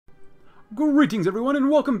Greetings everyone and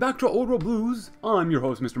welcome back to Old World Blues. I'm your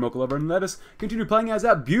host Mr. Mocha Lover and let us continue playing as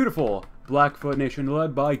that beautiful Blackfoot nation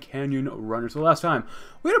led by Canyon Runners. So last time,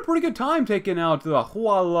 we had a pretty good time taking out the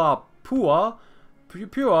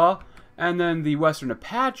Hoi4, and then the Western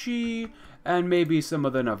Apache, and maybe some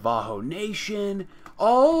of the Navajo Nation,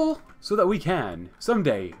 all so that we can,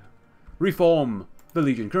 someday, reform the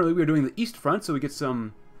Legion. Currently we are doing the East Front so we get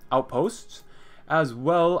some outposts, as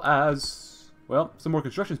well as well, some more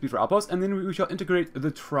construction speed for outposts, and then we shall integrate the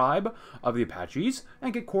tribe of the Apaches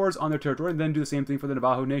and get cores on their territory, and then do the same thing for the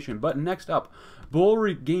Navajo Nation. But next up, Bull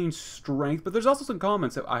regains strength, but there's also some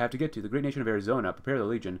comments that I have to get to. The Great Nation of Arizona, prepare the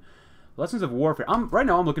Legion. Lessons of warfare. Right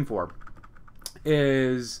now I'm looking for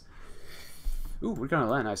is... Ooh, we're kind of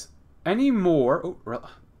land nice. Any more... Oh,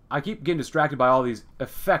 I keep getting distracted by all these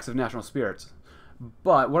effects of national spirits.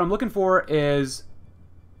 But what I'm looking for is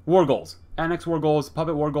war goals. Annex war goals,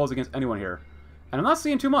 puppet war goals against anyone here. And I'm not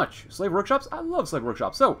seeing too much. Slave workshops? I love slave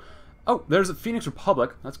workshops. So, oh, there's a Phoenix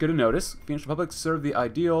Republic. That's good to notice. Phoenix Republic serve the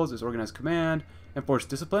ideals, is organized command, enforce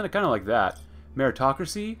discipline. I kind of like that.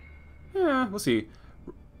 Meritocracy? Yeah, we'll see.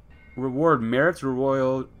 Reward merits,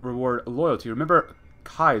 reward loyalty. Remember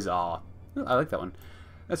Kaisal. I like that one.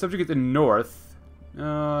 Subjugate the north.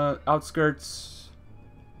 Outskirts.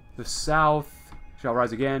 The south. Shall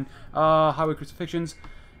rise again. Highway crucifixions.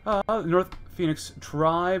 North Phoenix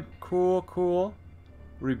tribe. Cool, cool.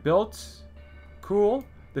 Rebuilt. Cool.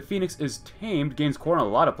 The Phoenix is tamed. Gains core in a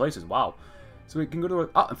lot of places. Wow. So we can go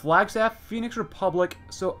to... Flagstaff. Phoenix Republic.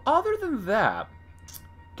 So other than that...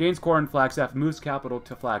 Gains core in Flagstaff. Moves capital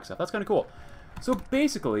to Flagstaff. That's kind of cool. So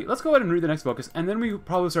basically, let's go ahead and read the next focus. And then we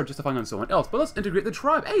probably start justifying on someone else. But let's integrate the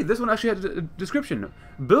tribe. Hey, this one actually had a description.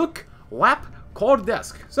 Bilk Wap Called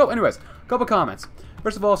Desk. So anyways, a couple comments.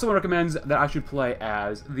 First of all, someone recommends that I should play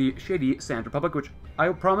as the Shady Sand Republic, which I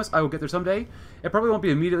promise I will get there someday. It probably won't be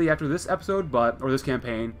immediately after this episode, or this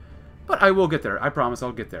campaign, but I will get there. I promise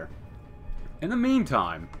I'll get there. In the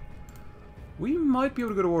meantime, we might be able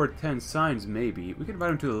to go to war with 10 signs, maybe. We could invite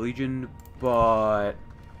them to the Legion, but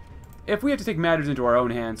if we have to take matters into our own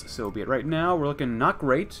hands, so be it. Right now, we're looking not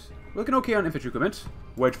great. We're looking okay on infantry equipment.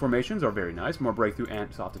 Wedge formations are very nice. More breakthrough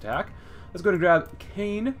and soft attack. Let's go ahead and grab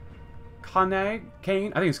Kane, I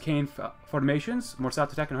think it's Kane formations. More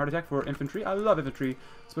soft attack and hard attack for infantry. I love infantry.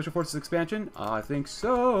 Special forces expansion. I think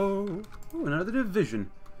so. Ooh, another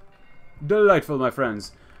division. Delightful, my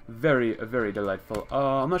friends. Very, very delightful.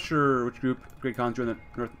 I'm not sure which group. Great Khans joined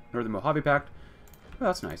the Northern Mojave Pact.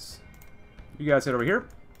 Well, that's nice. You guys head over here.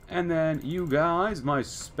 And then you guys, my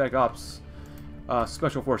Spec Ops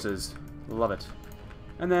Special Forces. Love it.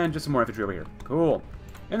 And then just some more infantry over here. Cool.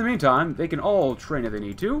 In the meantime, they can all train if they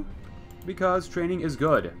need to, because training is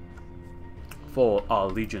good for our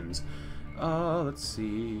legions. Let's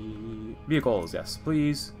see. Vehicles, yes,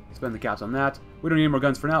 please. Spend the caps on that. We don't need any more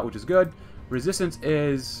guns for now, which is good. Resistance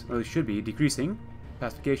is, or it should be, decreasing.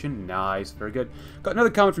 Pacification, nice, very good. Got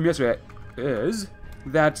another comment from yesterday, is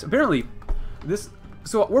that apparently this...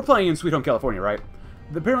 So we're playing in Sweet Home, California, right?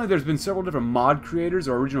 Apparently there's been several different mod creators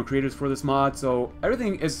or original creators for this mod, so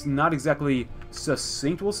everything is not exactly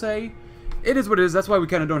succinct, we'll say. It is what it is. That's why we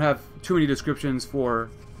kind of don't have too many descriptions for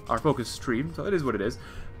our focus tree. So it is what it is.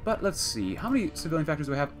 But let's see. How many civilian factors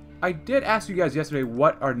do I have? I did ask you guys yesterday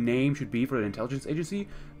what our name should be for an intelligence agency.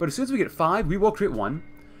 But as soon as we get 5, we will create one.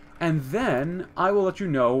 And then I will let you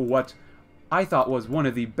know what I thought was one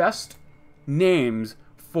of the best names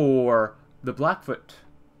for the Blackfoot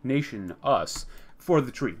Nation, us, for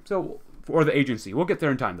the tree. So, for the agency. We'll get there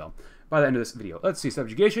in time, though, by the end of this video. Let's see.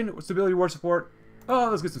 Subjugation, stability, war support. Oh,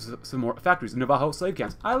 let's get some more factories. Navajo slave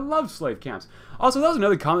camps. I love slave camps. Also, that was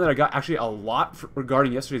another comment that I got actually a lot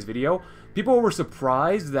regarding yesterday's video. People were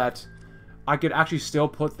surprised that I could actually still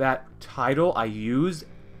put that title I used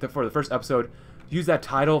for the first episode, use that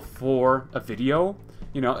title for a video.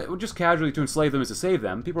 You know, just casually to enslave them is to save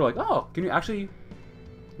them. People are like, oh, can you actually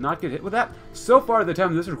not get hit with that? So far at the time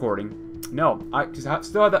of this recording, no. I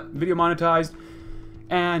still have that video monetized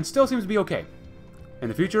and still seems to be okay. In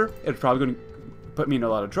the future, it's probably going to put me in a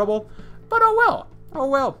lot of trouble, but oh well. Oh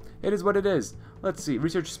well. It is what it is. Let's see.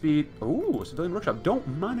 Research speed. Ooh, civilian workshop. Don't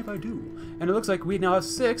mind if I do. And it looks like we now have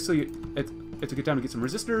 6, so it's a good time to get some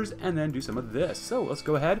resistors and then do some of this. So let's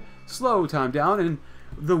go ahead, slow time down, and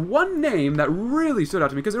the one name that really stood out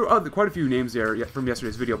to me, because there were quite a few names there from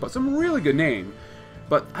yesterday's video, but some really good name.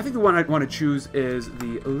 But I think the one I'd want to choose is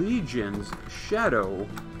the Legion's Shadow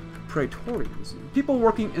Praetorians. People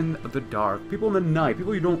working in the dark, people in the night,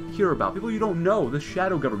 people you don't hear about, people you don't know, the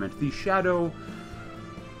shadow government, the shadow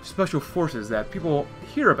special forces that people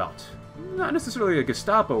hear about. Not necessarily a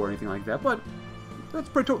Gestapo or anything like that, but that's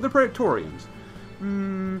the Praetorians.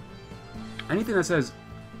 anything that says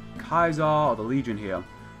Kaiser or the Legion here.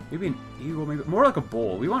 Maybe an eagle, maybe more like a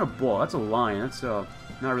bull. We want a bull. That's a lion. That's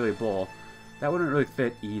not really a bull. That wouldn't really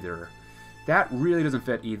fit either. That really doesn't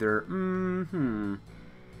fit either.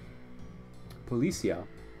 Policia.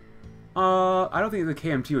 I don't think the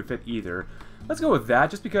KMT would fit either. Let's go with that,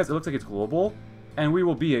 just because it looks like it's global, and we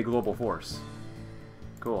will be a global force.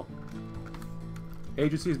 Cool.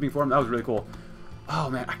 Agency is being formed. That was really cool. Oh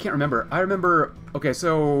man, I can't remember. I remember. Okay,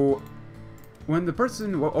 so when the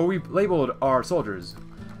person, or we labeled our soldiers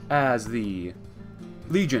as the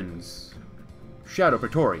Legions, Shadow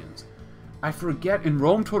Praetorians. I forget, in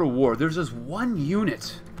Rome Total War, there's this one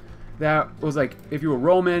unit that was like, if you were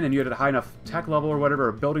Roman and you had a high enough tech level or whatever,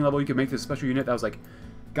 or building level, you could make this special unit that was like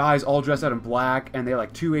guys all dressed out in black, and they had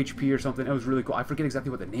like 2 HP or something. It was really cool. I forget exactly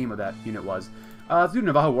what the name of that unit was. Let's do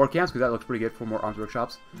Navajo War Camps, because that looks pretty good for more arms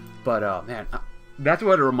workshops. But, man, that's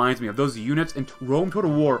what it reminds me of. Those units in Rome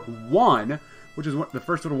Total War 1, which is the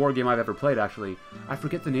first Total War game I've ever played, actually. I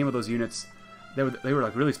forget the name of those units. They were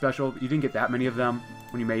like really special. You didn't get that many of them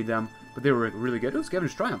when you made them, but they were really good. Ooh,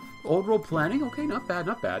 Scavenger's Triumph. Old world planning. Okay, not bad,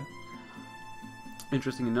 not bad.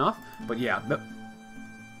 Interesting enough. But yeah, the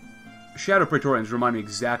Shadow Praetorians remind me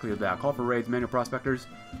exactly of that. Call for raids, manual prospectors.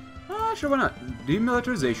 Sure, why not?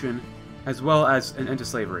 Demilitarization, as well as an end to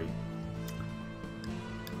slavery.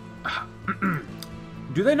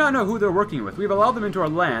 Do they not know who they're working with? We've allowed them into our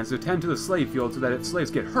lands to tend to the slave field so that if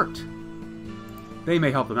slaves get hurt, they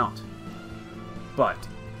may help them out. But,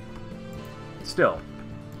 still,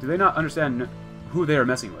 do they not understand who they are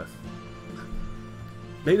messing with?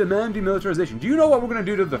 They demand demilitarization. Do you know what we're going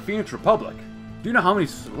to do to the Phoenix Republic? Do you know how many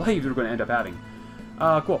slaves we're going to end up having?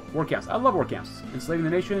 Cool. War camps. I love war camps. Enslaving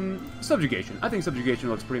the nation. Subjugation. I think subjugation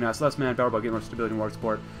looks pretty nice. Less manpower, but getting more stability and war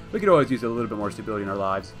support. We could always use a little bit more stability in our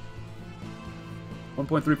lives.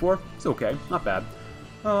 1.34? It's okay. Not bad.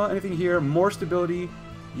 Anything here? More stability.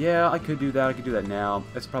 Yeah, I could do that. I could do that now.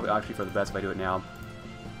 It's probably actually for the best if I do it now.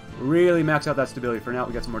 Really max out that stability for now.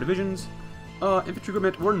 We got some more divisions. Infantry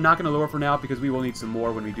equipment, we're not going to lower for now because we will need some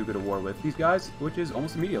more when we do go to war with these guys, which is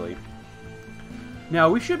almost immediately. Now,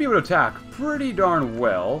 we should be able to attack pretty darn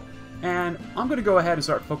well, and I'm going to go ahead and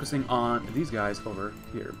start focusing on these guys over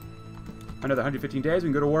here. Another 115 days, we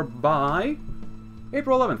can go to war by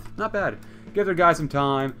April 11th. Not bad. Give their guys some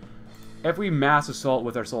time. If we mass assault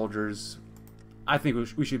with our soldiers, I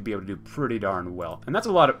think we should be able to do pretty darn well. And that's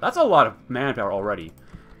a lot of manpower already.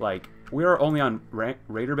 Like, we are only on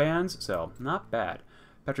Raider bands, so not bad.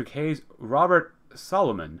 Patrick Hayes, Robert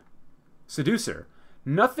Solomon, Seducer.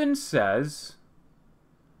 Nothing says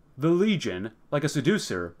the Legion like a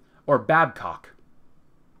Seducer or Babcock.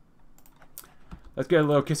 Let's get a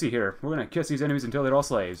little kissy here. We're going to kiss these enemies until they're all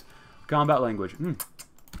slaves. Combat language.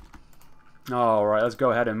 Alright, let's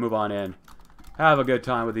go ahead and move on in. Have a good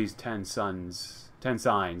time with these 10 sons. 10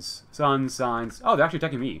 signs. Sons, signs. Oh, they're actually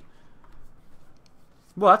attacking me.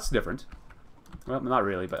 Well, that's different. Well, not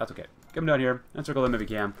really, but that's okay. Get them down here. Encircle them if you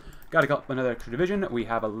can. Got another extra division. We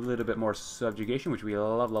have a little bit more subjugation, which we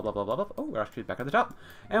love, love, love, love, love. Oh, we're actually back at the top.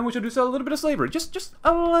 And we should do so a little bit of slavery. Just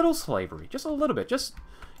a little slavery. Just a little bit. Just,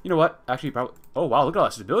 you know what? Actually, probably... Oh, wow, look at all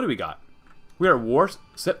that stability we got. We are at war...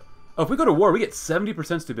 Oh, if we go to war, we get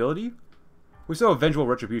 70% stability. We still have vengeful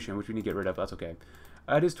retribution, which we need to get rid of. That's okay.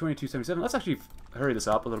 It is 2277. Let's actually hurry this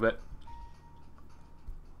up a little bit.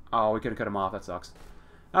 Oh, we couldn't cut him off. That sucks.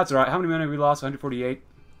 That's alright. How many men have we lost? 148.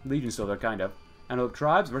 Legion's still there, kind of. Antelope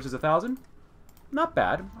Tribes versus 1,000. Not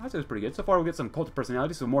bad. I'd say it's pretty good. So far, we get some cult of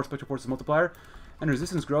personality, so more special forces multiplier. And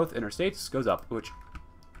resistance growth in our states goes up, which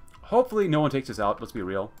hopefully no one takes us out. Let's be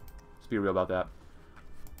real. Let's be real about that.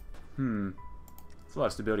 It's a lot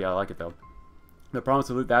of stability. I like it, though. The promise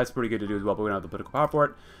of loot, that's pretty good to do as well, but we don't have the political power for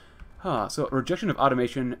it. So rejection of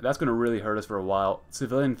automation, that's going to really hurt us for a while.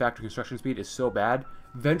 Civilian factory construction speed is so bad.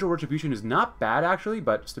 Vengeful retribution is not bad, actually,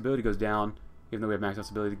 but stability goes down, even though we have maxed out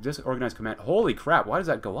stability. Disorganized command, holy crap, why does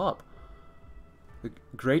that go up? The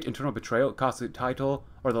great internal betrayal, costly title,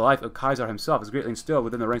 or the life of Kaiser himself is greatly instilled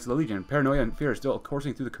within the ranks of the Legion. Paranoia and fear are still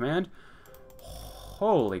coursing through the command.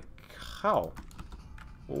 Holy cow.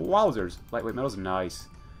 Wowzers. Lightweight metals, nice.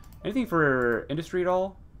 Anything for industry at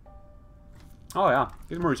all? Oh yeah,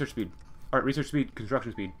 get more research speed. Alright, research speed,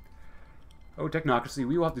 construction speed. Oh, technocracy,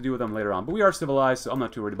 we will have to deal with them later on. But we are civilized, so I'm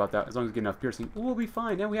not too worried about that. As long as we get enough piercing, we'll be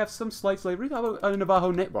fine. And we have some slight slavery. How about a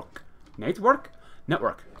Navajo network? Network?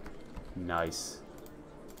 Nice.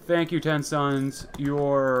 Thank you, 10 Sons.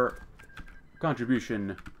 Your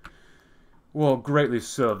contribution will greatly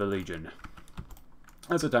serve the Legion.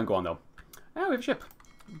 Let's let time go on, though. Ah, we have a ship.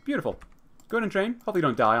 Beautiful. Go ahead and train. Hopefully you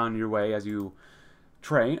don't die on your way as you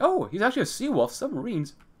train. Oh, he's actually a sea wolf.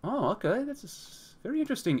 Submarines. Oh, okay. That's Very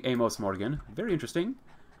interesting, Amos Morgan. Very interesting.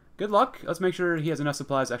 Good luck. Let's make sure he has enough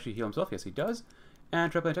supplies to actually heal himself. Yes, he does.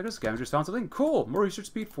 And Triplet Detective Scavengers found something. Cool. More research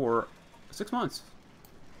speed for 6 months.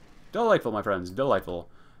 Delightful, my friends. Delightful.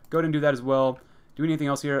 Go ahead and do that as well. Do anything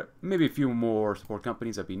else here? Maybe a few more support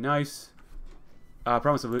companies. That'd be nice.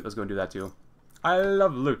 Promise of loot. Let's go and do that too. I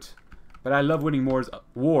love loot. But I love winning wars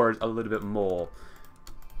a little bit more.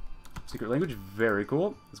 Secret language. Very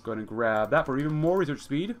cool. Let's go ahead and grab that for even more research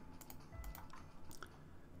speed.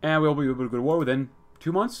 And we'll be able to go to war within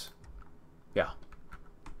 2 months. Yeah.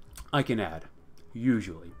 I can add.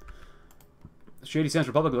 Usually. Shady Sands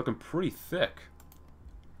Republic looking pretty thick.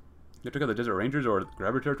 You took out the Desert Rangers or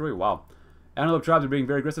Grabber territory? Wow. Antelope tribes are being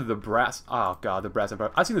very aggressive. The Brass... Oh, God. The Brass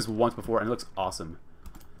Empire. I've seen this once before, and it looks awesome.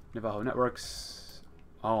 Navajo Networks.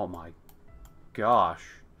 Oh, my gosh.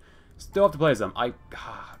 Still have to play as them.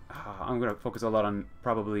 I'm going to focus a lot on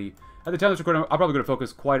probably... At the time of this recording, I'm probably going to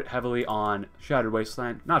focus quite heavily on Shattered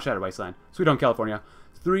Wasteland. Not Shattered Wasteland. Sweet Home, California.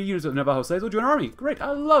 3 years of Navajo slaves will join an army. Great.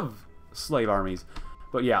 I love slave armies.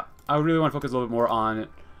 But yeah, I really want to focus a little bit more on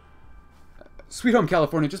Sweet Home,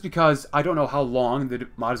 California, just because I don't know how long the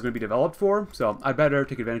mod is going to be developed for. So I'd better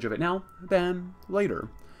take advantage of it now than later.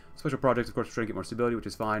 Special projects, of course, are trying to get more stability, which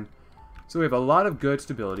is fine. So we have a lot of good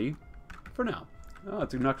stability for now. Oh,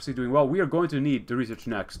 Technocracy doing well. We are going to need to research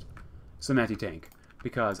next some anti-tank.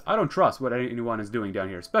 Because I don't trust what anyone is doing down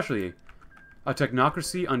here. Especially a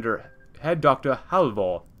Technocracy under Head Dr.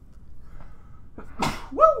 Halvor.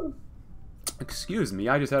 Woo! Excuse me,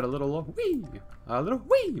 I just had a little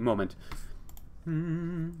wee moment.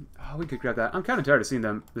 Oh, we could grab that. I'm kind of tired of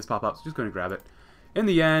seeing this pop up, so just going to grab it. In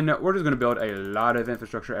the end, we're just going to build a lot of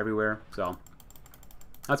infrastructure everywhere. So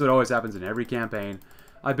that's what always happens in every campaign.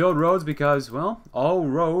 I build roads because, well, all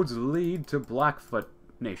roads lead to Blackfoot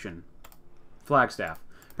Nation. Flagstaff.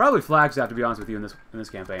 Probably Flagstaff, to be honest with you, in this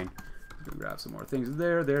campaign. I'm gonna grab some more things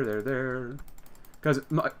there. Because,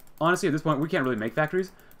 honestly, at this point, we can't really make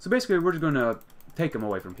factories. So basically, we're just going to take them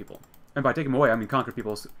away from people. And by take them away, I mean conquer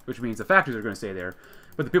people, which means the factories are going to stay there,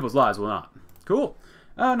 but the people's lives will not. Cool.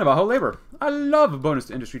 Navajo labor. I love bonus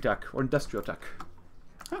to industry tech, or industrial tech.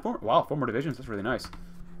 Wow, 4 more divisions. That's really nice.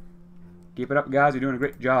 Keep it up, guys. You're doing a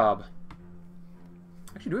great job.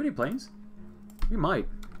 Actually, do we have any planes? We might.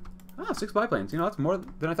 6 biplanes. You know, that's more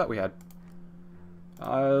than I thought we had.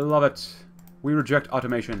 I love it. We reject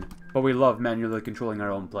automation, but we love manually controlling our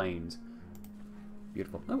own planes.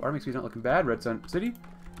 Beautiful. Oh, army speed's not looking bad. Red Sun City.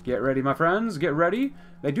 Get ready, my friends. Get ready.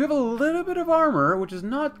 They do have a little bit of armor, which is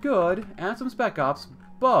not good, and some spec ops,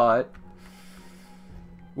 but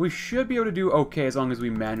we should be able to do okay as long as we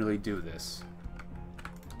manually do this.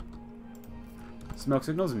 Smoke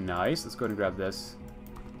signals, nice. Let's go ahead and grab this.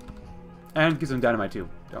 And get some dynamite, too.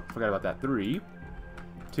 Don't forget about that. 3,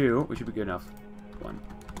 2, we should be good enough. 1.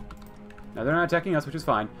 Now, they're not attacking us, which is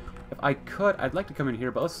fine. If I could, I'd like to come in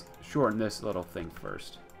here, but let's shorten this little thing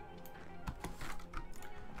first.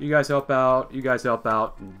 You guys help out. You guys help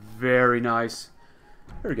out. Very nice.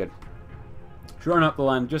 Very good. Shorten up the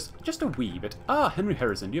line just a wee bit. Ah, Henry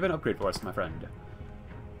Harrison, do you have an upgrade for us, my friend?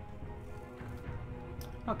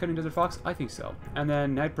 Oh, Cutting Desert Fox? I think so. And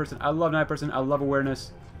then Night Person. I love Night Person. I love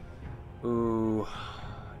awareness. Ooh.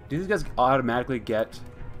 Do these guys automatically get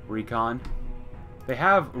recon? They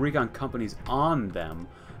have recon companies on them.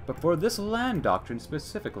 But for this land doctrine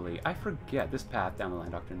specifically, I forget this path down the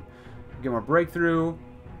land doctrine. Get more breakthrough.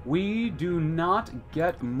 We do not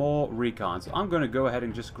get more recon. So I'm going to go ahead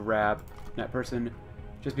and just grab Night Person.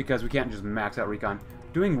 Just because we can't just max out recon.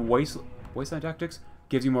 Doing Wasteland Tactics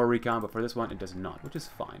gives you more recon, but for this one, it does not, which is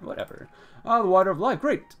fine. Whatever. Oh, the Water of Life.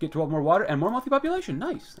 Great. Get 12 more water and more monthly population.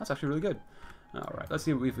 Nice. That's actually really good. Alright, let's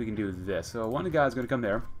see if we can do this. So one guy is going to come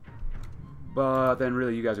there, but then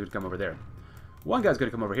really you guys are going to come over there. One guy's going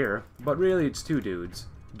to come over here, but really it's 2 dudes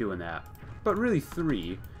doing that. But really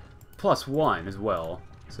 3, plus 1 as well.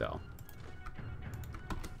 So,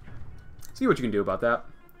 see what you can do about that.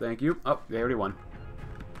 Thank you. Oh, they already won.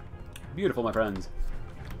 Beautiful, my friends.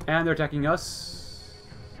 And they're attacking us.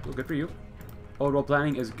 Well, good for you. Old world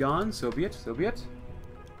planning is gone. So be it. So be it.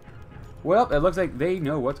 Well, it looks like they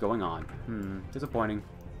know what's going on. Disappointing.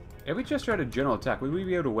 If we just tried a general attack, would we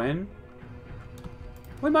be able to win?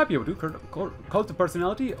 We might be able to. Cult of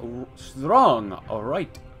personality, strong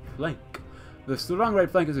right flank. The strong right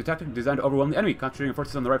flank is a tactic designed to overwhelm the enemy. Concentrating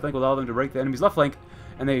forces on the right flank will allow them to break the enemy's left flank,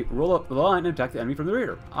 and they roll up the line and attack the enemy from the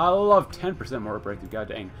rear. I love 10% more breakthrough. God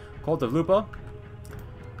dang. Cult of Lupa.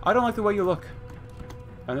 I don't like the way you look,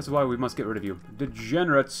 and this is why we must get rid of you.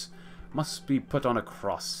 Degenerates must be put on a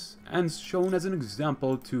cross and shown as an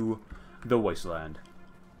example to the wasteland.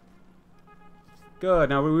 Good.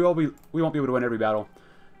 Now we won't be able to win every battle,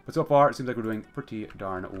 But so far, it seems like we're doing pretty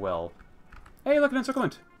darn well. Hey, look, an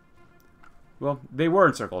encirclement! Well, they were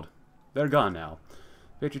encircled. They're gone now.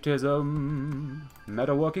 Patriotism.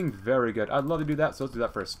 Metalworking, very good. I'd love to do that, so let's do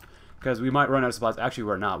that first. Because we might run out of supplies. Actually,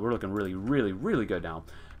 we're not. We're looking really, really, really good now.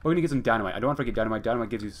 But we need to get some dynamite. I don't want to forget dynamite. Dynamite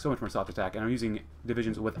gives you so much more soft attack. And I'm using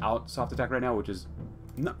divisions without soft attack right now, which is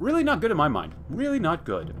really not good in my mind. Really not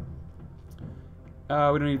good. We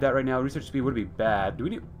don't need that right now. Research speed would be bad.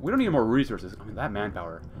 We don't need more resources. I mean, that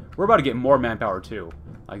manpower. We're about to get more manpower, too.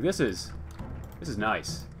 Like, this is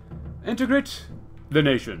nice. Integrate the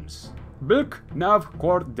nations. Bilk nav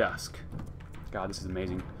quart desk. God, this is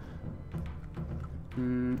amazing.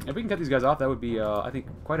 If we can cut these guys off, that would be, I think,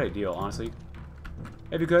 quite ideal, honestly.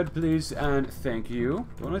 If you could, please and thank you.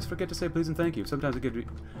 Don't always forget to say please and thank you. Sometimes it could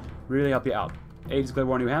really help you out. Age declare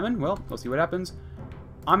war New Hammond. Well, we'll see what happens.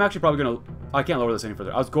 I'm actually probably going to... I can't lower this any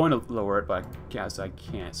further. I was going to lower it, but I guess I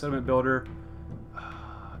can't. Settlement builder.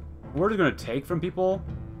 What are going to take from people?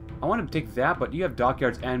 I want to take that, but you have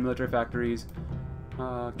dockyards and military factories.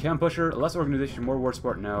 Cam pusher. Less organization, more war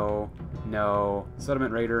sport. No. No.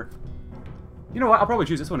 Settlement raider. You know what? I'll probably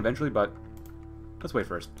choose this one eventually, but let's wait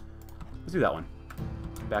first. Let's do that one.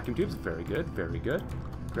 Vacuum tubes. Very good. Very good.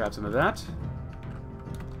 Grab some of that.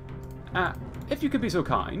 If you could be so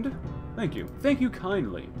kind. Thank you. Thank you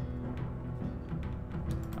kindly.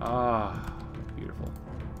 Ah, beautiful.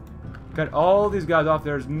 Cut all these guys off.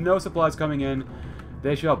 There's no supplies coming in.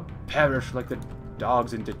 They shall perish like the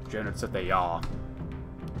dogs and degenerates that they are.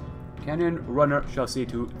 Canyon runner shall see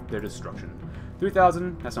to their destruction.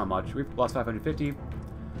 3,000. That's not much. We've lost 550.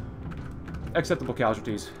 Acceptable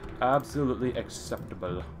casualties. Absolutely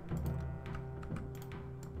acceptable.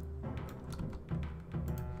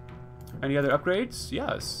 Any other upgrades?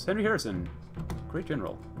 Yes. Henry Harrison. Great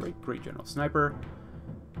general. Great general. Sniper.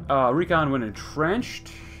 Recon when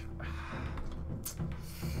entrenched.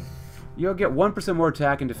 You'll get 1% more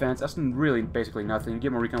attack and defense. That's really basically nothing. You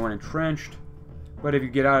get more recon when entrenched. But if you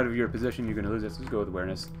get out of your position, you're going to lose it. So let's go with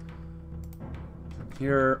awareness.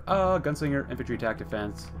 Here, gunslinger, infantry, attack,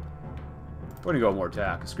 defense. We're going to go with more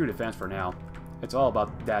attack. Screw defense for now. It's all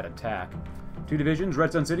about that attack. 2 divisions,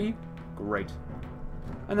 Redstone City. Great.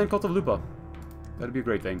 And then Cult of Lupa. That'd be a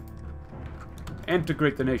great thing.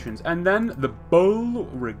 Integrate the nations. And then the bull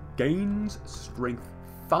regains strength.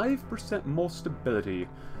 5% more stability.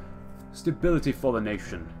 Stability for the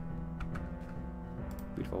nation.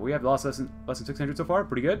 Beautiful. We have lost less than 600 so far.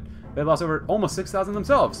 Pretty good. They've lost over almost 6,000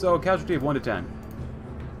 themselves. So casualty of 1 to 10.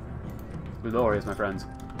 Glorious, my friends.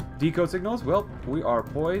 Decode signals. Well, we are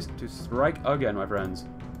poised to strike again, my friends.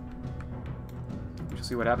 We shall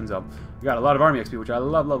see what happens though. We got a lot of army XP, which I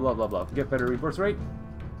love, love, love, love, love. Get better reinforce rate.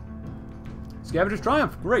 Scavengers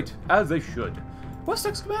triumph. Great. As they should. West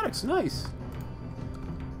Tech schematics. Nice.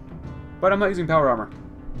 But I'm not using power armor.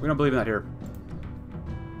 We don't believe in that here.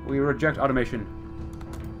 We reject automation.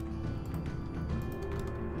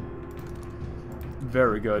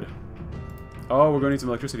 Very good. Oh, we're going to need some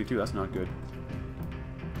electricity too. That's not good.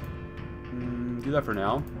 Do that for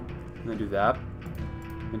now. And then do that.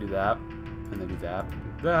 And do that. And then do that.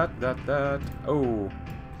 That. Oh.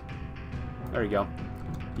 There you go.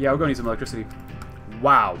 Yeah, we're going to need some electricity.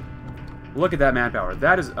 Wow. Look at that manpower.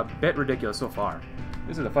 That is a bit ridiculous so far.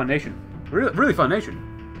 This is a fun nation. Really, really fun nation.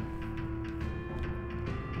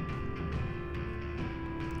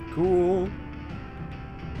 Cool.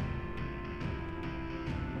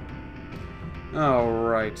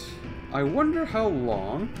 Alright. I wonder how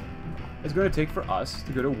long it's going to take for us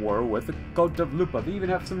to go to war with the Cult of Lupa. They even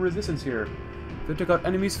have some resistance here. They took out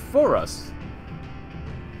enemies for us.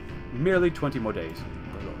 Merely 20 more days.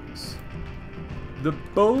 Glorious. The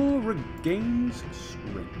bull regains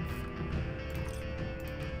strength.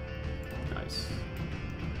 Nice.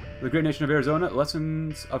 The great nation of Arizona,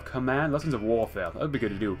 lessons of command, lessons of warfare. That would be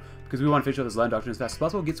good to do, because we want to finish out this land doctrine as fast as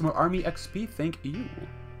possible. Get some more army XP, thank you.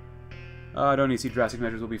 I don't need to see drastic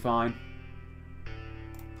measures, will be fine.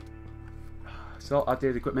 Sell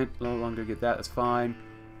outdated equipment, no longer get that, that's fine.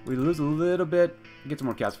 We lose a little bit, get some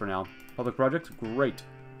more cats for now. Public projects, great.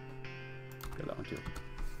 Get that one too.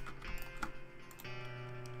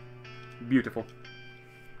 Beautiful.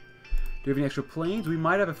 Do we have any extra planes? We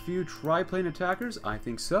might have a few triplane attackers. I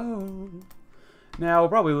think so. Now, we'll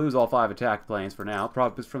probably lose all 5 attack planes for now.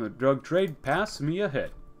 Profits from the drug trade pass me a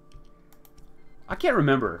hit. I can't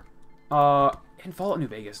remember. In Fallout New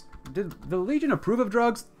Vegas, did the Legion approve of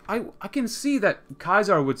drugs? I can see that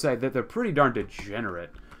Kaiser would say that they're pretty darn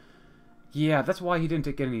degenerate. Yeah, that's why he didn't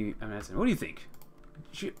take any medicine. What do you think?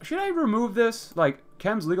 Should I remove this? Like,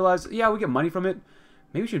 chems legalized? Yeah, we get money from it.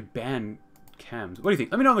 Maybe we should ban chems. What do you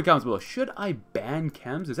think? Let me know in the comments below. Should I ban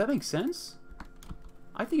chems? Does that make sense?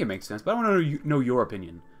 I think it makes sense, but I want to know your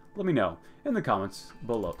opinion. Let me know in the comments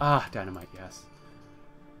below. Ah, dynamite, yes.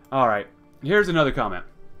 Alright, here's another comment.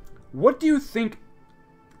 What do you think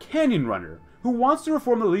Canyon Runner, who wants to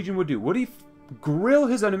reform the Legion, would do? Would he grill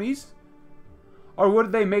his enemies? Or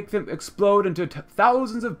would they make them explode into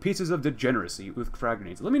thousands of pieces of degeneracy with frag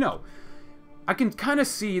grenades? Let me know. I can kind of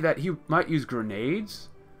see that he might use grenades,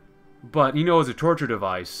 but, you know, as a torture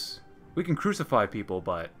device, we can crucify people,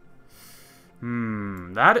 but...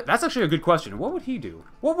 that's actually a good question. What would he do?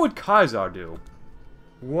 What would Kaiser do?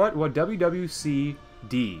 What would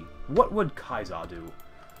WWCD? What would Kaiser do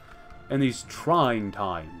in these trying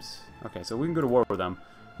times? Okay, so we can go to war with them.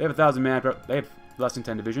 They have 1,000 man. They have less than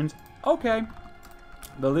 10 divisions. Okay.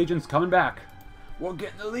 The Legion's coming back. We're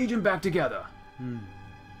getting the Legion back together.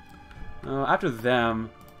 After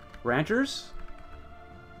them, Ranchers?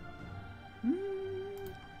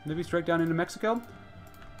 Maybe straight down into Mexico?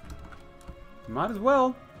 Might as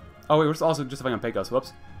well. Oh wait, we're also justifying on Pecos.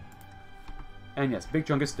 Whoops. And yes, Big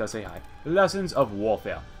Chungus does say hi. Lessons of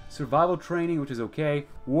Warfare. Survival training, which is okay.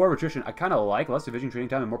 War attrition, I kind of like. Less division training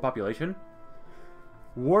time and more population.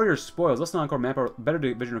 Warrior spoils, less non-core manpower, better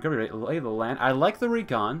division recovery rate, lay of the land. I like the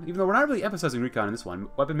recon, even though we're not really emphasizing recon in this one.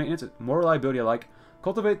 Weapon maintenance, more reliability I like.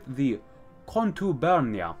 Cultivate the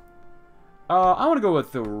Contubernia. I want to go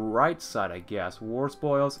with the right side, I guess. War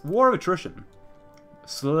spoils. War of attrition.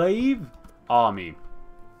 Slave army.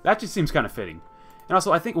 That just seems kind of fitting. And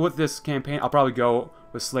also, I think with this campaign, I'll probably go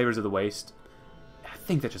with Slavers of the Waste. I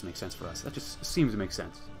think that just makes sense for us. That just seems to make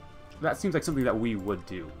sense. That seems like something that we would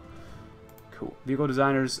do. Cool. Vehicle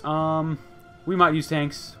designers. We might use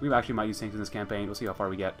tanks. We actually might use tanks in this campaign. We'll see how far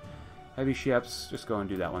we get. Heavy ships. Just go and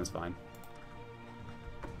do that one. It's fine.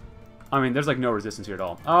 I mean, there's like no resistance here at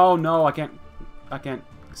all. Oh no, I can't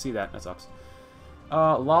see that. That sucks.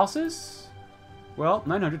 Losses? Well,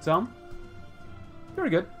 900 some. Very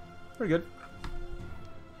good. Very good.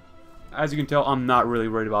 As you can tell, I'm not really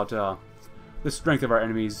worried about the strength of our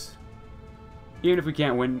enemies. Even if we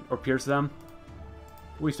can't win or pierce them,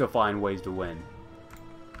 we still find ways to win.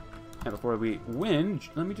 And before we win,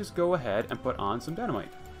 let me just go ahead and put on some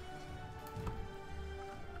dynamite.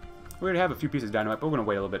 We already have a few pieces of dynamite, but we're going to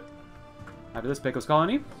wait a little bit. After this, Pecos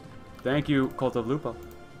Colony. Thank you, Cult of Lupa.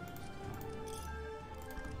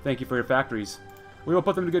 Thank you for your factories. We will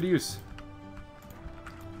put them to good use.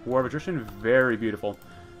 War of attrition, very beautiful.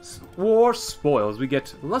 War spoils. We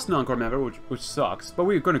get less non-core manpower, which sucks, but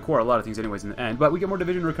we're going to core a lot of things anyways in the end. But we get more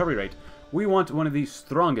division recovery rate. We want one of the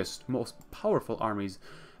strongest, most powerful armies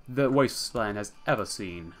the Wasteland has ever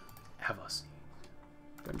seen.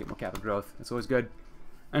 Gotta get more capital growth. That's always good.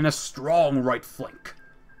 And a strong right flank.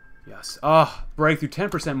 Yes. Breakthrough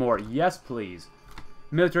 10% more. Yes, please.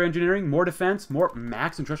 Military engineering, more defense, more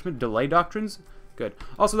max entrenchment, delay doctrines. Good.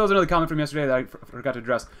 Also, there was another comment from yesterday that I forgot to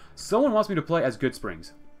address. Someone wants me to play as Good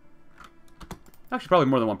Springs. Actually, probably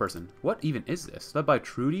more than one person. What even is this? Led by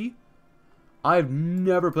Trudy? I've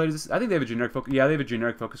never played as this. I think they have a generic focus. Yeah, they have a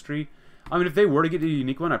generic focus tree. I mean, if they were to get a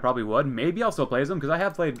unique one, I probably would. Maybe I'll still play as them, because I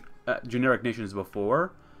have played generic nations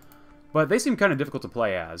before. But they seem kind of difficult to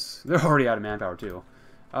play as. They're already out of manpower, too.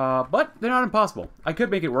 But they're not impossible. I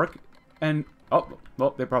could make it work, and... Oh,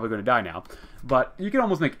 well, they're probably going to die now. But you can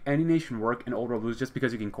almost make any nation work in Old World Blues just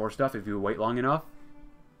because you can core stuff if you wait long enough.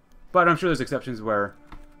 But I'm sure there's exceptions where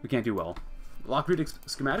we can't do well. Lockroot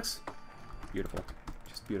schematics? Beautiful.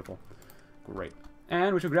 Just beautiful. Great.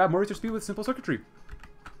 And we should grab more research speed with simple circuitry.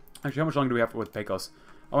 Actually, how much longer do we have with Pecos?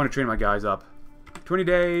 I want to train my guys up. 20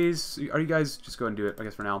 days. Are you guys just go and do it, I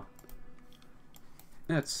guess, for now.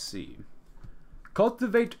 Let's see.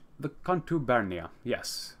 Cultivate the Contubernia.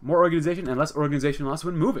 Yes. More organization and less organization loss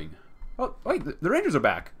when moving. Oh, wait. The Rangers are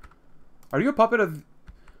back. Are you a puppet of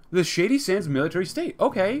the Shady Sands military state?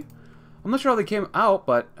 Okay. I'm not sure how they came out,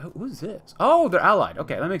 but... Who's this? Oh, they're allied.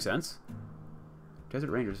 Okay, that makes sense.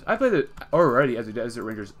 Desert Rangers. I played it already as a Desert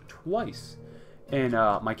Rangers twice in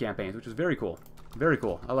my campaigns, which is very cool. Very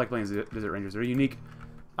cool. I like playing as Desert Rangers. They're a unique...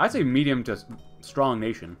 I'd say medium to strong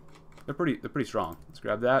nation. They're pretty strong. Let's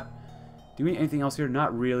grab that. Do we need anything else here?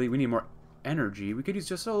 Not really. We need more energy. We could use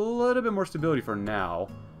just a little bit more stability for now.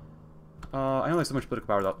 I only have so much political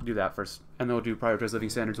power. I'll do that first. And then we'll do prioritize living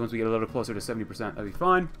standards once we get a little closer to 70%. That'll be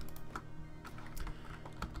fine.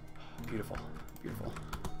 Beautiful. Beautiful.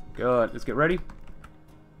 Good. Let's get ready.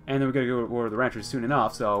 And then we gotta go to war with the Ranchers soon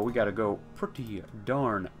enough, so we gotta go pretty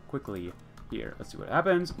darn quickly here. Let's see what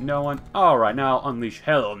happens. No one. Alright, now unleash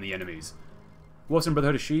hell on the enemies. Western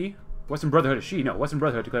Brotherhood of Shi. Western Brotherhood of Shi. No, Western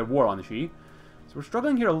Brotherhood declared war on the Shi. So we're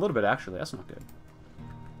struggling here a little bit, actually. That's not good.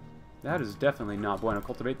 That is definitely not going to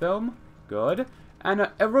cultivate them. Good. And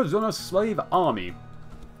Arizona Slave Army.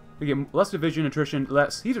 We get less division attrition,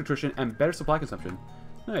 less heat attrition, and better supply consumption.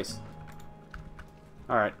 Nice.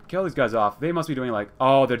 Alright, kill these guys off. They must be doing like...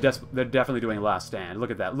 Oh, they're definitely doing last stand.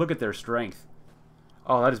 Look at that. Look at their strength.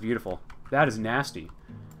 Oh, that is beautiful. That is nasty.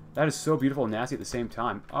 That is so beautiful and nasty at the same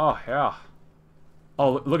time. Oh, yeah.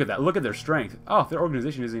 Oh, look at that. Look at their strength. Oh, their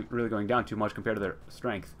organization isn't really going down too much compared to their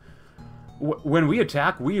strength. When we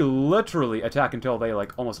attack, we literally attack until they,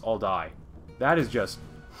 like, almost all die. That is just...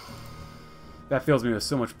 That fills me with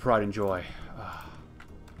so much pride and joy.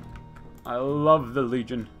 I love the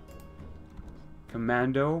Legion.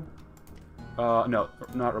 Commando. No,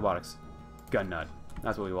 not robotics. Gun nut.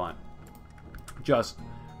 That's what we want. Just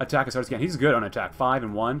attack as hard as you can. He's good on attack. 5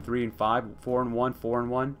 and 1, 3 and 5, 4 and 1, 4 and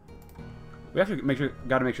 1. We actually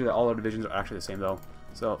gotta make sure that all our divisions are actually the same though.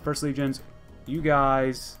 So, First Legions, you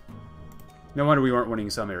guys. No wonder we weren't winning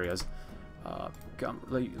in some areas.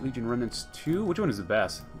 Legion Remnants 2. Which one is the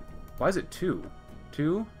best? Why is it 2?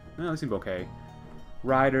 2? No, they seem okay.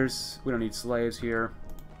 Riders. We don't need slaves here.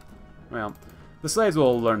 Well, the slaves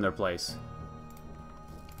will learn their place.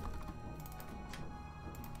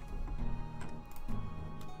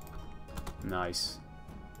 Nice.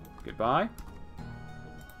 Goodbye.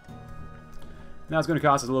 Now it's going to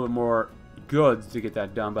cost us a little bit more goods to get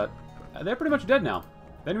that done, but they're pretty much dead now.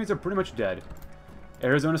 The enemies are pretty much dead.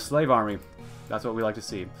 Arizona Slave Army. That's what we like to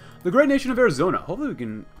see. The great nation of Arizona. Hopefully we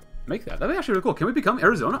can make that. That'd be actually really cool. Can we become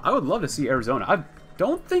Arizona? I would love to see Arizona. I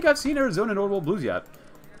don't think I've seen Arizona in Old World Blues yet.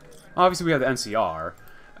 Obviously we have the NCR.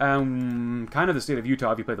 Kind of the state of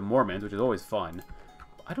Utah if you play the Mormons, which is always fun.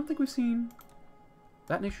 I don't think we've seen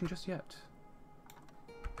that nation just yet.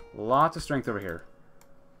 Lots of strength over here.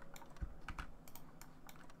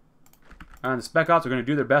 And the Spec Ops are going to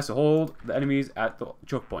do their best to hold the enemies at the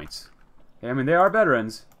choke points. I mean, they are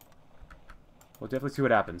veterans. We'll definitely see what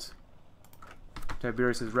happens.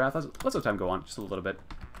 Tiberius' Wrath. Let's let time go on just a little bit.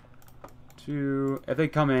 If they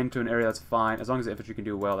come into an area, that's fine. As long as the infantry can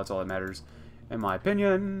do well, that's all that matters, in my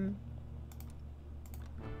opinion.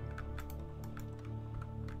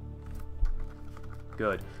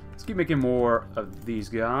 Good. Let's keep making more of these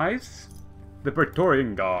guys. The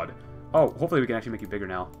Praetorian God. Oh, hopefully we can actually make it bigger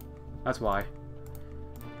now. That's why.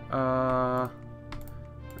 I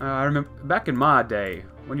remember back in my day,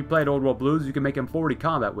 when you played Old World Blues, you could make him 40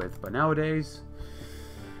 combat with, but nowadays,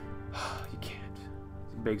 you can't.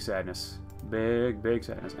 It's a big sadness. Big, big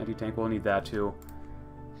sadness. Anti-tank will need that too.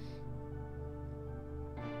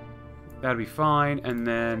 That'd be fine. And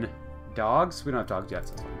then dogs? We don't have dogs yet,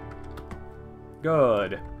 so that's fine.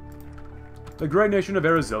 Good. The great nation of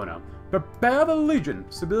Arizona. Prepare the Legion.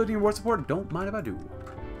 Stability and war support. Don't mind if I do.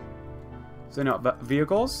 So now,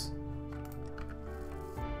 vehicles.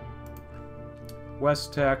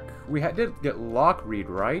 West Tech. We did get Lockreed,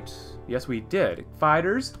 right? Yes, we did.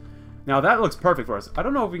 Fighters. Now that looks perfect for us. I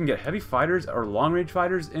don't know if we can get heavy fighters or long-range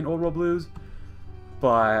fighters in Old World Blues,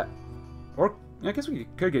 but... Or, I guess we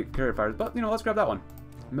could get carrier fighters, but, you know, let's grab that one.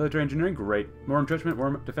 Military engineering, great. More entrenchment,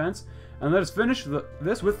 more defense. And let us finish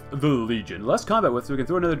this with the Legion. Less combat with, so we can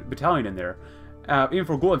throw another battalion in there. Even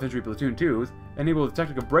for Ghoul Infantry Platoon 2, enable the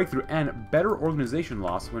tactical breakthrough and better organization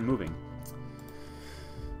loss when moving.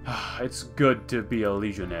 It's good to be a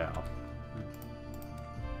Legionnaire.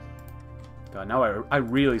 God, now I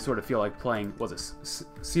really sort of feel like playing, was it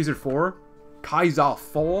Caesar 4? Kaiser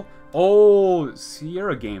 4? Oh,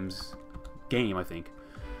 Sierra Games game, I think.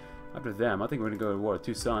 After them, I think we're going to go to war with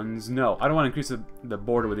Two Sons. No, I don't want to increase the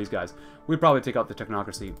border with these guys. We'd probably take out the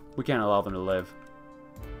technocracy. We can't allow them to live.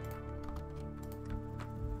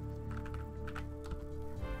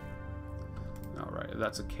 Alright, if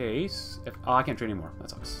that's the case... I can't train anymore. That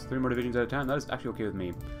sucks. 3 more divisions at a time. That is actually okay with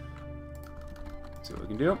me. Let's see what we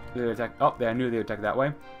can do. They attack. Oh, I knew they would attack that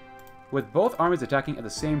way. With both armies attacking at the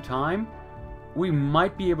same time, we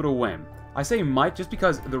might be able to win. I say might just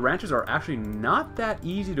because the ranchers are actually not that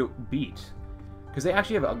easy to beat. Because they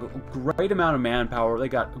actually have a great amount of manpower. They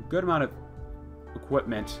got a good amount of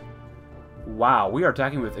equipment. Wow, we are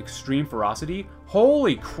attacking with extreme ferocity.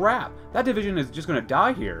 Holy crap! That division is just going to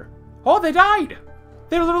die here. Oh, they died!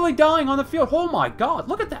 They're literally dying on the field. Oh my god,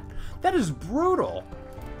 look at that! That is brutal.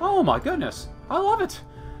 Oh my goodness. I love it.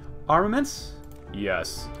 Armaments?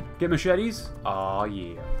 Yes. Get machetes? Oh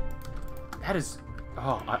yeah. That is...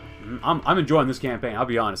 Oh, I'm enjoying this campaign. I'll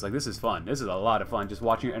be honest. Like, this is fun. This is a lot of fun. Just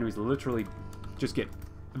watching your enemies literally just get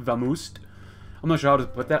vamoosed. I'm not sure how to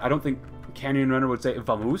put that. I don't think Canyon Runner would say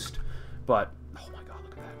vamoosed. But, oh my god,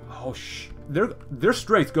 look at that. Oh, their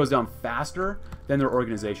strength goes down faster than their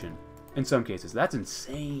organization. In some cases. That's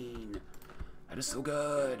insane. That is so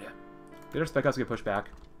good. Did our spec outs get pushed back?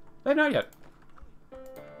 They have not yet.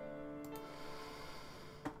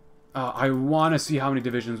 I want to see how many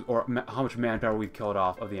divisions or how much manpower we've killed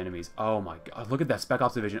off of the enemies. Oh my god. Look at that Spec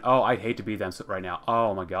Ops division. Oh, I'd hate to be them right now.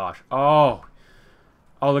 Oh my gosh. Oh.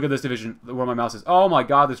 Oh, look at this division where my mouse is. Oh my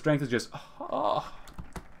god, the strength is just... Oh,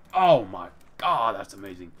 oh my god, that's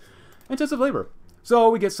amazing. Intensive labor. So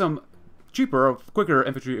we get some cheaper, quicker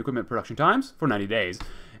infantry equipment production times for 90 days.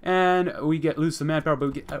 And we lose some manpower, but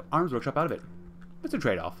we get Arms Workshop out of it. It's a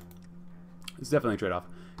trade-off. It's definitely a trade-off.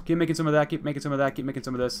 Keep making some of that, keep making some of that, keep making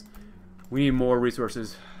some of this. We need more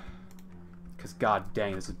resources. Because god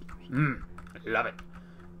dang, this is... I love it.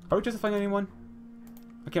 Are we justifying anyone?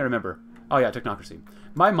 I can't remember. Oh yeah, technocracy.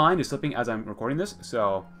 My mind is slipping as I'm recording this,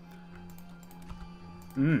 so...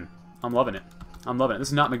 I'm loving it. I'm loving it. This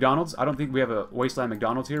is not McDonald's. I don't think we have a Wasteland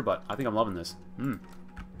McDonald's here, but I think I'm loving this.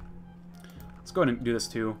 Let's go ahead and do this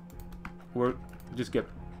too.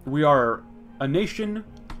 We are a nation.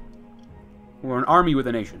 We're an army with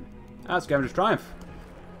a nation. Scavengers triumph.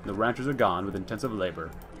 The ranchers are gone with intensive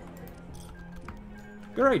labor.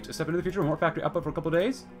 Great. A step into the future. More factory output for a couple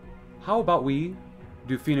days. How about we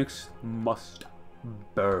do Phoenix must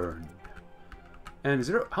burn? And is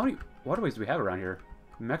there... How many waterways do we have around here?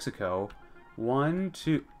 Mexico. 1,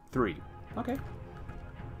 2, 3. Okay.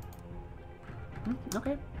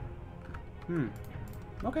 Okay.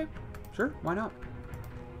 Okay. Sure. Why not?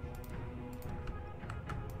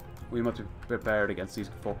 We must be prepared against these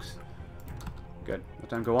folks. Good. Let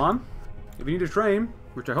time go on. If you need to train,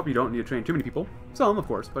 which I hope you don't need to train too many people. Some, of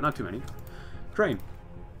course, but not too many. Train.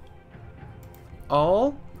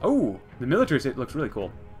 Oh, the military state looks really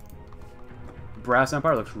cool. Brass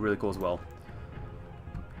Empire looks really cool as well.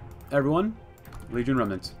 Everyone, Legion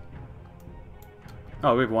Remnants.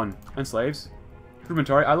 Oh, we have one. And slaves.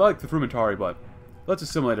 Frumentari. I like the Frumentari, but let's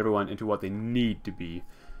assimilate everyone into what they need to be.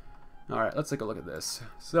 Alright, let's take a look at this.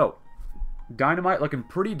 So, Dynamite looking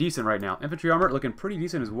pretty decent right now. Infantry armor looking pretty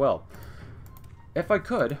decent as well. If I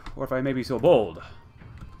could, or if I may be so bold.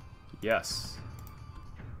 Yes.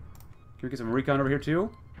 Can we get some recon over here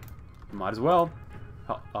too? Might as well.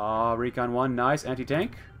 Recon 1, nice.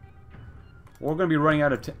 Anti-tank. We're going to be running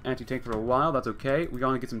out of anti-tank for a while. That's okay. We're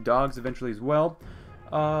going to get some dogs eventually as well.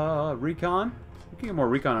 Recon. We can get more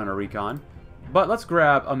recon on our recon. But let's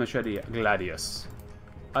grab a Machete Gladius.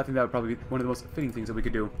 I think that would probably be one of the most fitting things that we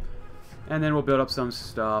could do. And then we'll build up some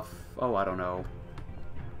stuff. Oh, I don't know.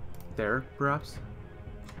 There, perhaps?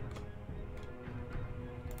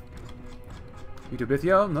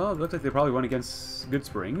 Utobithia? No, it looks like they probably went against Good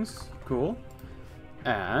Springs. Cool.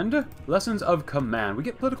 And Lessons of Command. We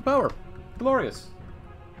get political power. Glorious.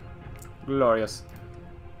 Glorious.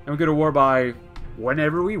 And we go to war by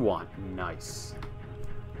whenever we want. Nice.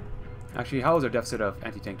 Actually, how is our deficit of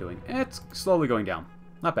anti-tank doing? It's slowly going down.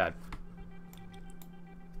 Not bad.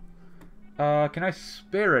 Can I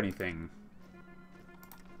spare anything?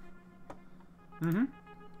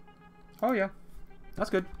 Oh, yeah. That's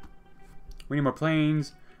good. We need more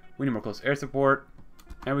planes. We need more close air support.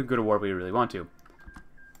 And we can go to war if we really want to.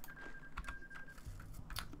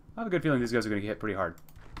 I have a good feeling these guys are going to get hit pretty hard.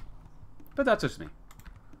 But that's just me.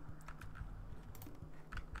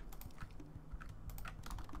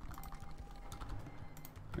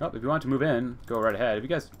 Well, if you want to move in, go right ahead. If you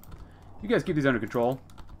guys keep these under control.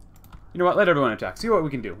 You know what? Let everyone attack. See what we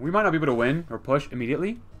can do. We might not be able to win or push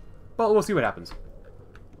immediately, but we'll see what happens.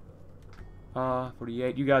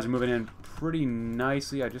 48. You guys are moving in pretty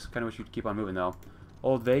nicely. I just kind of wish you'd keep on moving, though.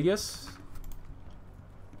 Old Vegas.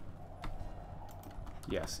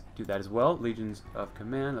 Yes, do that as well. Legions of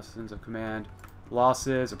Command, Lessons of Command.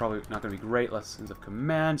 Losses are probably not going to be great. Lessons of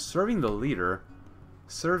Command. Serving the leader.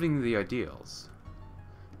 Serving the ideals.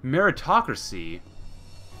 Meritocracy.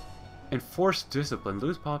 Enforce discipline.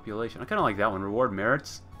 Lose population. I kind of like that one. Reward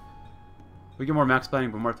merits. We get more max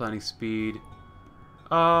planning, but more planning speed.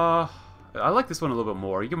 I like this one a little bit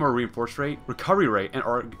more. You get more reinforce rate, recovery rate, and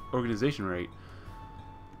organization rate.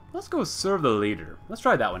 Let's go serve the leader. Let's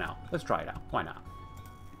try that one out. Let's try it out. Why not?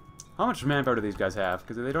 How much manpower do these guys have?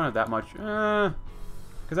 Because they don't have that much. Because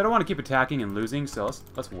I don't want to keep attacking and losing, so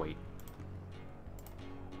let's wait.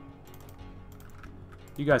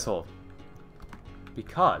 You guys hold.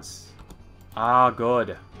 Because...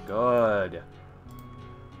 good. Good.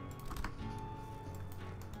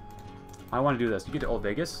 I want to do this. You get to Old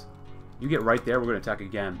Vegas. You get right there. We're going to attack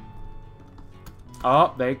again.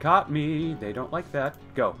 Oh, they caught me. They don't like that.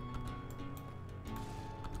 Go.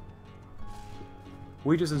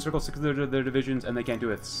 We just encircled 6 of their divisions, and they can't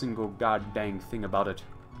do a single god-dang thing about it.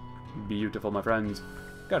 Beautiful, my friends.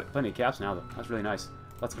 Got plenty of caps now, though. That's really nice.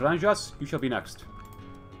 Let's avenge us. You shall be next.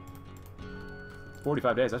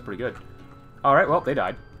 45 days. That's pretty good. Alright, well, they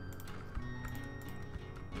died.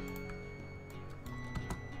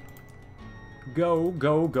 Go,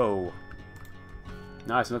 go, go.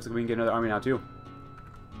 Nice, it looks like we can get another army now, too.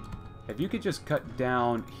 If you could just cut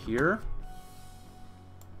down here,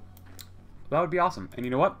 that would be awesome. And you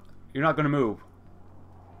know what? You're not going to move.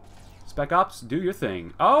 Spec Ops, do your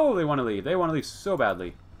thing. Oh, they want to leave. They want to leave so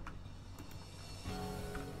badly.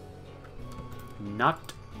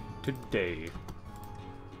 Not today.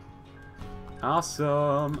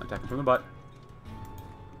 Awesome. Attacking from the butt.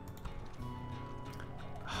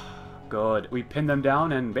 Good. We pinned them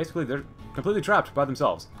down, and basically they're completely trapped by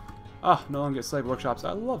themselves. Ah, no longer get slave workshops.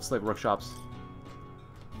 I love slave workshops.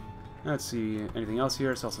 Let's see. Anything else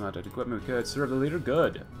here? Sell some outdated equipment. We could. Serve the leader.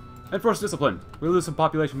 Good. Enforce discipline. We lose some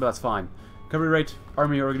population, but that's fine. Recovery rate.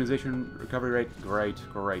 Army organization. Recovery rate. Great.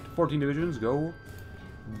 Great. 14 divisions. Go.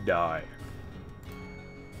 Die.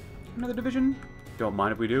 Another division? Don't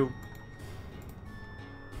mind if we do.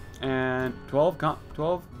 And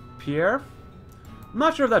 12 Pierre? I'm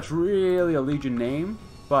not sure if that's really a Legion name,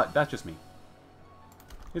 but that's just me.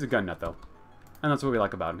 He's a gun nut, though. And that's what we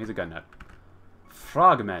like about him. He's a gun nut.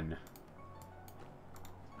 Frogmen.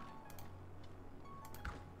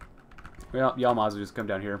 Well, y'all might as well just come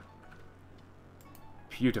down here.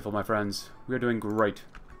 Beautiful, my friends. We are doing great.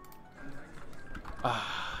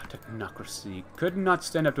 Ah, technocracy. Could not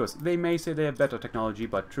stand up to us. They may say they have better technology,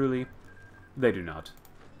 but truly, they do not.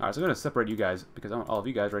 Alright, so I'm going to separate you guys, because I want all of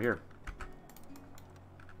you guys right here.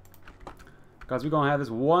 Because we're going to have this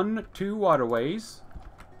 2 waterways.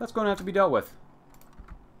 That's going to have to be dealt with.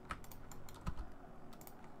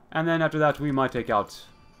 And then after that, we might take out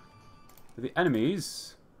the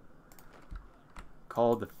enemies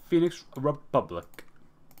called the Phoenix Republic.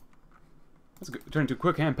 Let's turn to a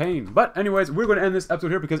quick campaign. But anyways, we're going to end this episode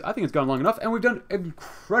here because I think it's gone long enough, and we've done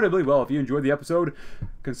incredibly well. If you enjoyed the episode,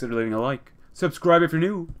 consider leaving a like. Subscribe if you're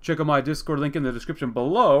new. Check out my Discord link in the description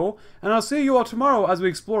below. And I'll see you all tomorrow as we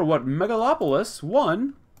explore what Megalopolis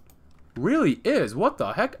 1 really is. What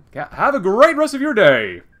the heck? Have a great rest of your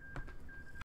day!